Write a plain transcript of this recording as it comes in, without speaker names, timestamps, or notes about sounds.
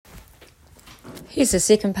Here's the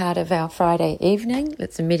second part of our Friday evening.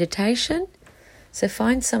 It's a meditation. So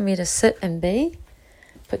find somewhere to sit and be.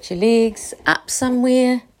 Put your legs up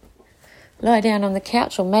somewhere. Lie down on the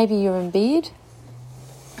couch, or maybe you're in bed.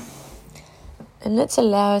 And let's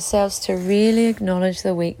allow ourselves to really acknowledge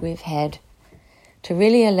the week we've had. To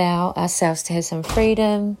really allow ourselves to have some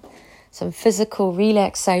freedom, some physical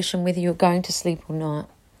relaxation, whether you're going to sleep or not.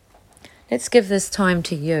 Let's give this time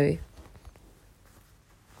to you.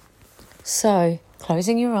 So,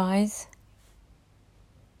 closing your eyes.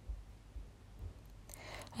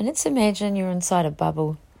 And let's imagine you're inside a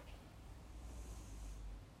bubble.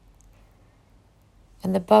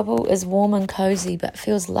 And the bubble is warm and cozy, but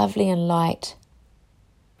feels lovely and light.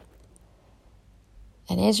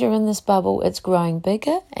 And as you're in this bubble, it's growing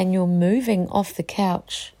bigger and you're moving off the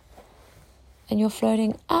couch. And you're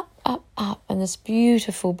floating up, up, up in this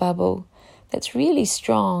beautiful bubble that's really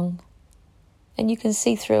strong. And you can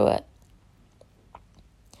see through it.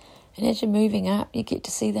 And as you're moving up, you get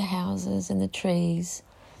to see the houses and the trees.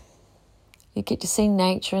 You get to see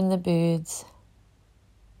nature and the birds.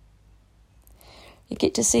 You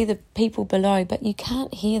get to see the people below, but you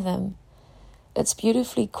can't hear them. It's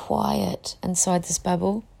beautifully quiet inside this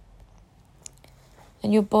bubble.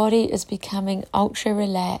 And your body is becoming ultra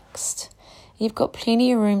relaxed. You've got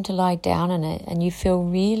plenty of room to lie down in it, and you feel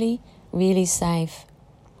really, really safe.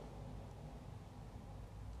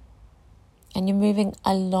 And you're moving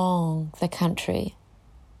along the country,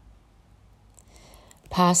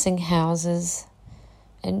 passing houses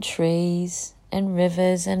and trees and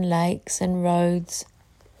rivers and lakes and roads.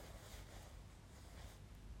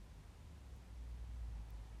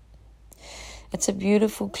 It's a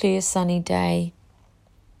beautiful, clear, sunny day.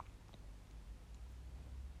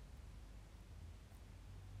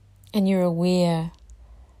 And you're aware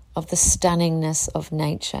of the stunningness of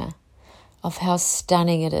nature, of how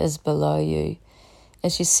stunning it is below you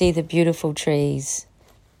as you see the beautiful trees,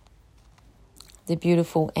 the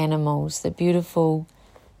beautiful animals, the beautiful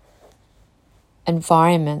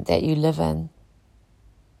environment that you live in.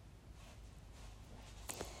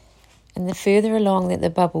 And the further along that the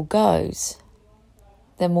bubble goes,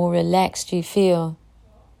 the more relaxed you feel.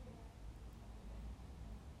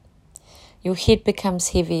 Your head becomes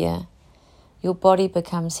heavier. Your body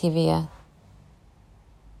becomes heavier.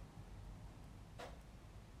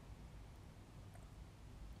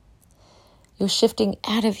 You're shifting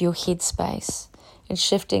out of your headspace and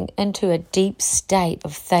shifting into a deep state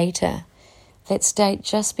of theta, that state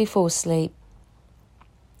just before sleep,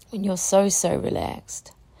 when you're so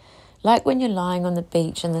relaxed. Like when you're lying on the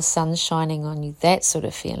beach and the sun's shining on you, that sort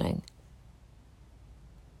of feeling.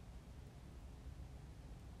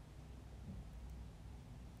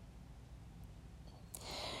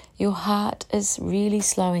 Your heart is really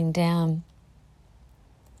slowing down.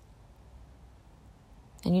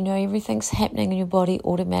 And you know everything's happening in your body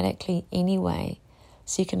automatically anyway.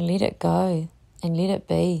 So you can let it go and let it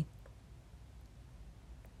be.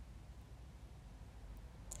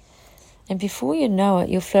 And before you know it,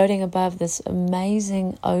 you're floating above this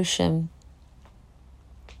amazing ocean.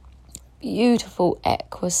 Beautiful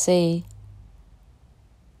aqua sea.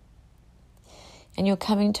 And you're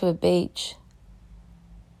coming to a beach.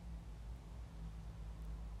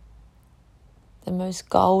 The most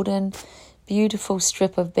golden, beautiful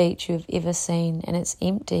strip of beach you've ever seen, and it's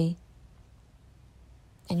empty.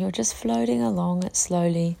 And you're just floating along it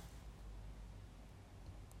slowly.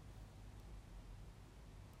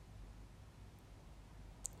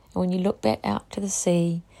 And when you look back out to the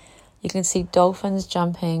sea, you can see dolphins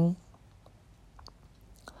jumping,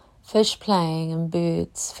 fish playing, and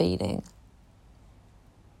birds feeding.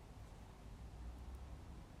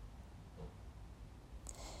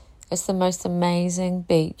 It's the most amazing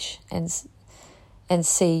beach and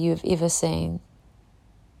sea you've ever seen.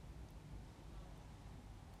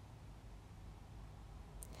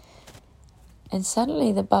 And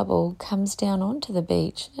suddenly the bubble comes down onto the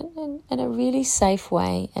beach in a really safe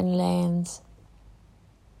way and lands.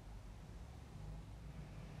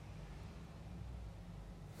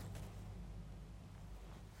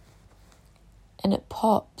 And it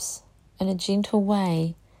pops in a gentle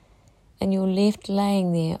way. And you're left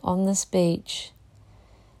laying there on this beach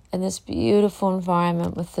in this beautiful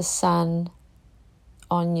environment with the sun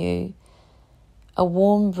on you, a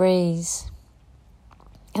warm breeze,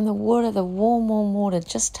 and the water, the warm water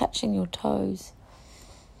just touching your toes.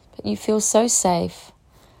 But you feel so safe,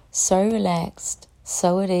 so relaxed,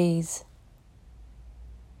 so at ease.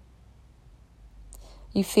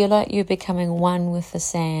 You feel like you're becoming one with the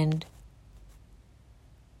sand.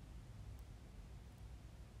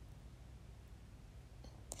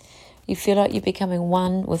 You feel like you're becoming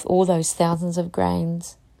one with all those thousands of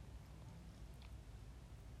grains.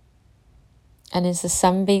 And as the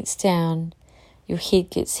sun beats down, your head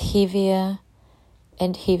gets heavier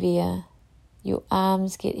and heavier. Your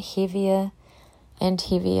arms get heavier and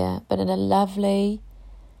heavier, but in a lovely,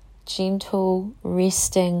 gentle,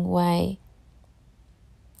 resting way.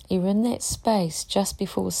 You're in that space just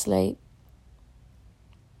before sleep.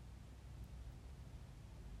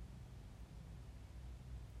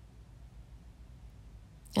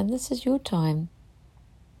 And this is your time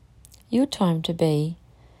to be,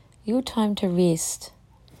 your time to rest,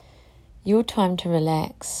 your time to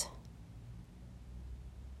relax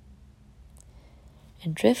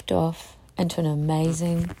and drift off into an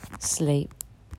amazing sleep.